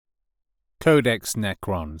Codex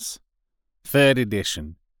Necrons, 3rd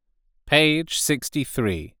edition, page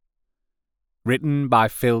 63, written by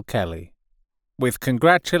Phil Kelly, with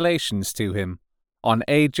congratulations to him on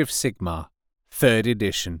Age of Sigmar, 3rd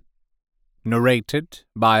edition, narrated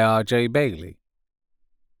by R.J. Bailey.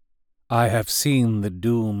 I have seen the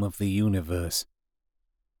doom of the universe.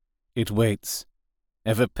 It waits,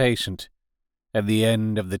 ever patient, at the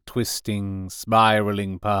end of the twisting,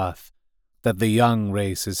 spiraling path that the young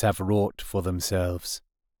races have wrought for themselves.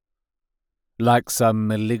 Like some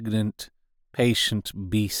malignant, patient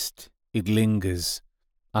beast, it lingers,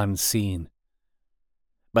 unseen.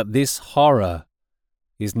 But this horror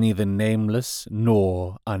is neither nameless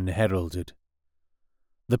nor unheralded.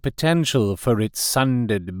 The potential for its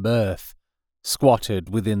sundered birth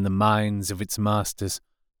squatted within the minds of its masters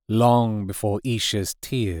long before Isha's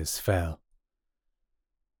tears fell.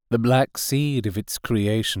 The black seed of its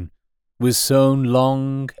creation was sown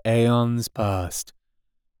long aeons past,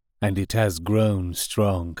 and it has grown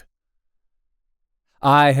strong.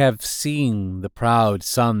 I have seen the proud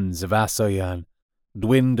sons of Asoyan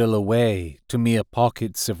dwindle away to mere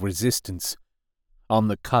pockets of resistance on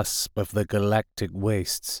the cusp of the galactic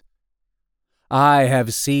wastes. I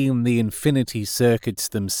have seen the infinity circuits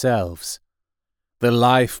themselves, the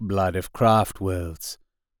lifeblood of craft worlds,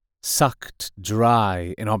 sucked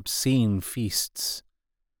dry in obscene feasts.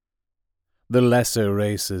 The lesser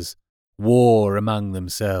races war among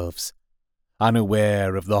themselves,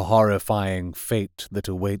 unaware of the horrifying fate that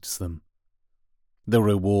awaits them, the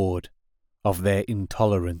reward of their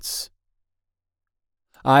intolerance.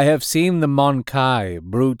 I have seen the Mon-Kai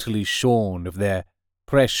brutally shorn of their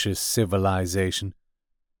precious civilization,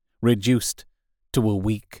 reduced to a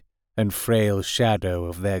weak and frail shadow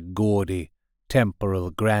of their gaudy temporal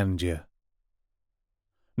grandeur.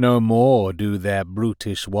 No more do their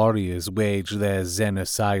brutish warriors wage their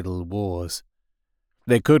xenocidal wars.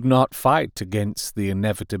 They could not fight against the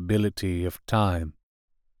inevitability of time.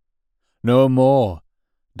 No more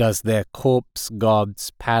does their corpse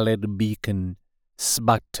god's pallid beacon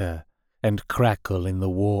sputter and crackle in the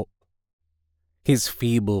warp. His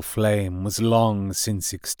feeble flame was long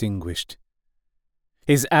since extinguished.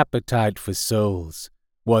 His appetite for souls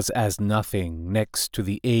was as nothing next to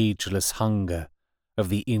the ageless hunger of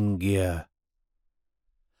the Ingir.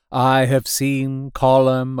 I have seen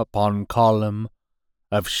column upon column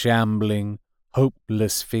of shambling,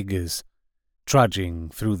 hopeless figures trudging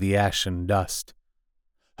through the ashen dust,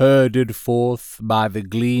 herded forth by the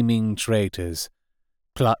gleaming traitors,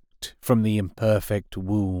 plucked from the imperfect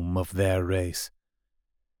womb of their race.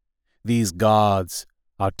 These gods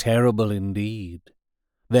are terrible indeed,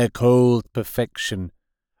 their cold perfection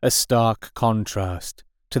a stark contrast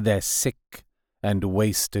to their sick and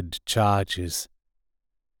wasted charges.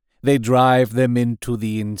 They drive them into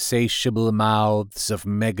the insatiable mouths of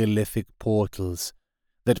megalithic portals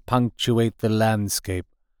that punctuate the landscape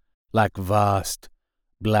like vast,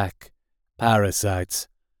 black parasites,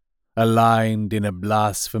 aligned in a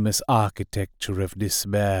blasphemous architecture of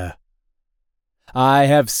despair. I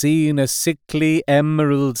have seen a sickly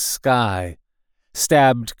emerald sky,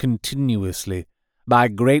 stabbed continuously by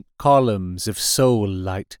great columns of soul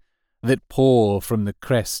light that pour from the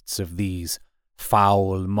crests of these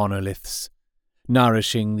foul monoliths,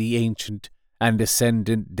 nourishing the ancient and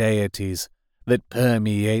ascendant deities that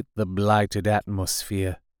permeate the blighted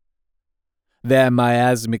atmosphere. Their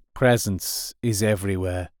miasmic presence is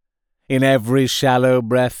everywhere, in every shallow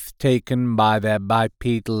breath taken by their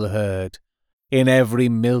bipedal herd, in every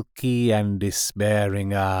milky and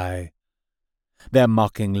despairing eye. Their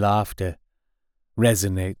mocking laughter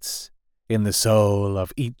resonates in the soul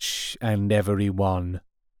of each and every one.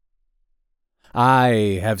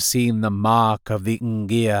 I have seen the mark of the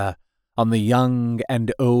Ingir on the young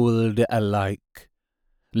and old alike,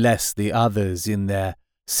 lest the others in their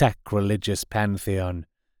sacrilegious pantheon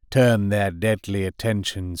turn their deadly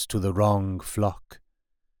attentions to the wrong flock.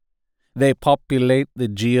 They populate the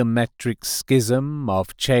geometric schism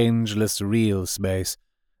of changeless real space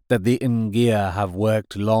that the Ingir have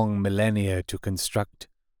worked long millennia to construct.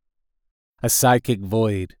 A psychic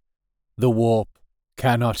void, the warp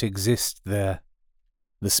cannot exist there.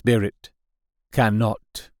 The spirit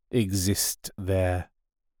cannot exist there.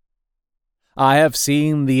 I have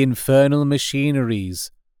seen the infernal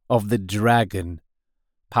machineries of the dragon,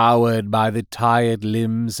 powered by the tired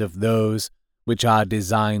limbs of those which are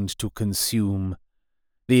designed to consume,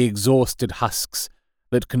 the exhausted husks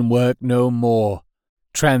that can work no more,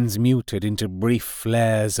 transmuted into brief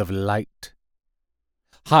flares of light.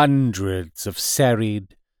 Hundreds of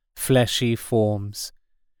serried, fleshy forms,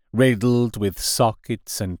 riddled with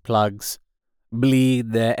sockets and plugs,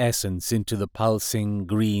 bleed their essence into the pulsing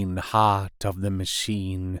green heart of the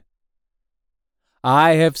machine.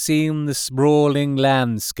 I have seen the sprawling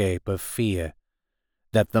landscape of fear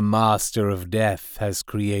that the master of death has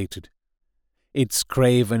created, its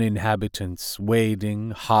craven inhabitants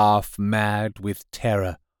wading half-mad with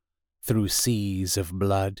terror through seas of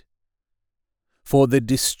blood. For the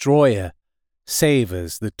destroyer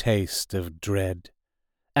savours the taste of dread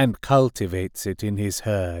and cultivates it in his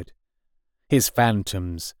herd, his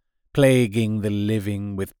phantoms plaguing the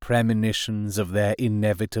living with premonitions of their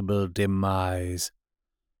inevitable demise.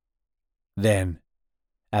 Then,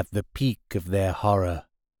 at the peak of their horror,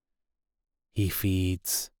 he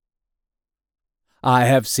feeds. I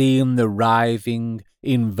have seen the writhing,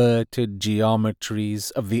 inverted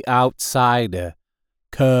geometries of the outsider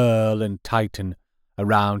curl and tighten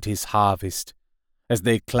around his harvest as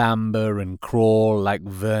they clamber and crawl like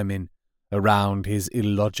vermin around his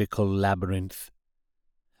illogical labyrinth.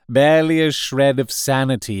 Barely a shred of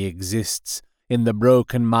sanity exists in the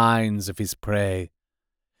broken minds of his prey,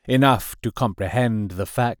 enough to comprehend the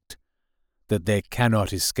fact that they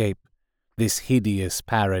cannot escape this hideous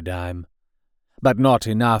paradigm, but not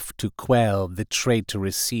enough to quell the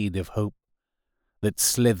traitorous seed of hope that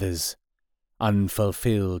slithers,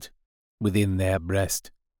 unfulfilled, within their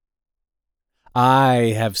breast.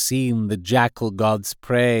 I have seen the jackal god's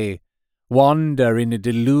prey wander in a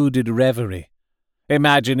deluded reverie,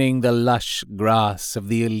 imagining the lush grass of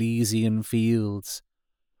the Elysian fields,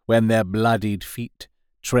 when their bloodied feet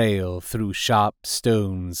trail through sharp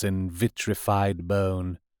stones and vitrified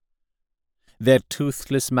bone. Their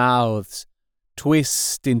toothless mouths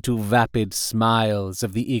twist into vapid smiles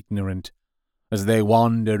of the ignorant as they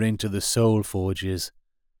wander into the soul forges,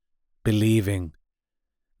 believing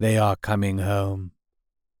they are coming home.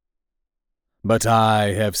 But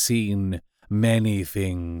I have seen many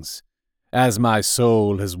things, as my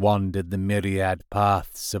soul has wandered the myriad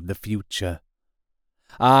paths of the future.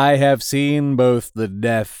 I have seen both the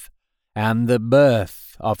death and the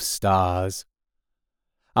birth of stars.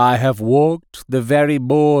 I have walked the very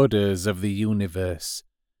borders of the universe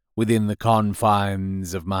within the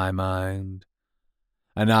confines of my mind,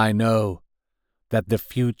 and I know that the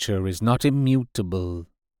future is not immutable.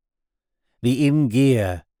 The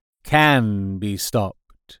in-gear can be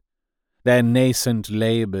stopped, their nascent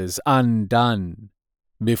labors undone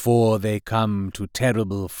before they come to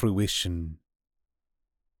terrible fruition.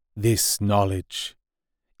 This knowledge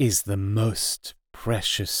is the most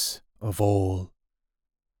precious of all.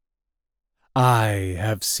 I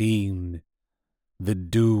have seen the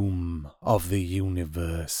doom of the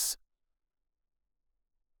universe.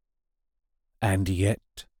 And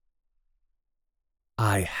yet,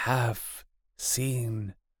 I have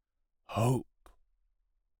seen hope.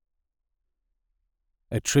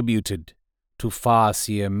 Attributed to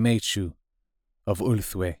Farseer Mechu of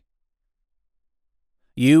Ulthwé.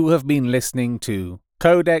 You have been listening to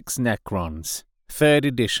Codex Necrons, 3rd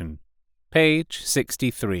edition, page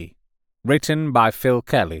 63, written by Phil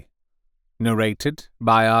Kelly, narrated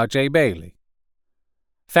by R.J. Bailey.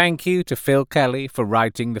 Thank you to Phil Kelly for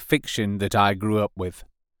writing the fiction that I grew up with.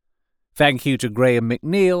 Thank you to Graham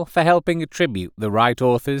McNeil for helping attribute the right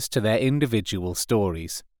authors to their individual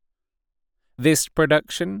stories. This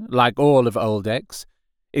production, like all of Oldex,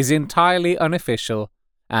 is entirely unofficial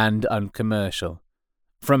and uncommercial.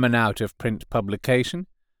 From an out-of-print publication,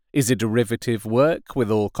 is a derivative work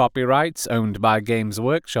with all copyrights owned by Games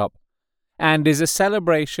Workshop, and is a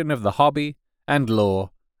celebration of the hobby and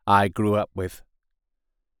lore I grew up with.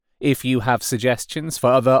 If you have suggestions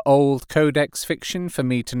for other old Codex fiction for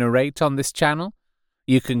me to narrate on this channel,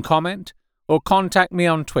 you can comment or contact me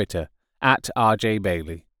on Twitter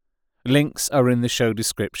 @RJBailey. Links are in the show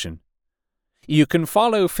description. You can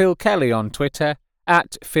follow Phil Kelly on Twitter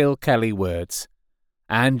 @PhilKellyWords.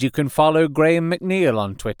 And you can follow Graham McNeil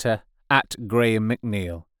on Twitter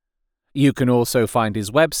 @GrahamMcNeil. You can also find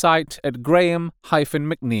his website at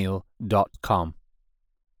graham-mcneil.com.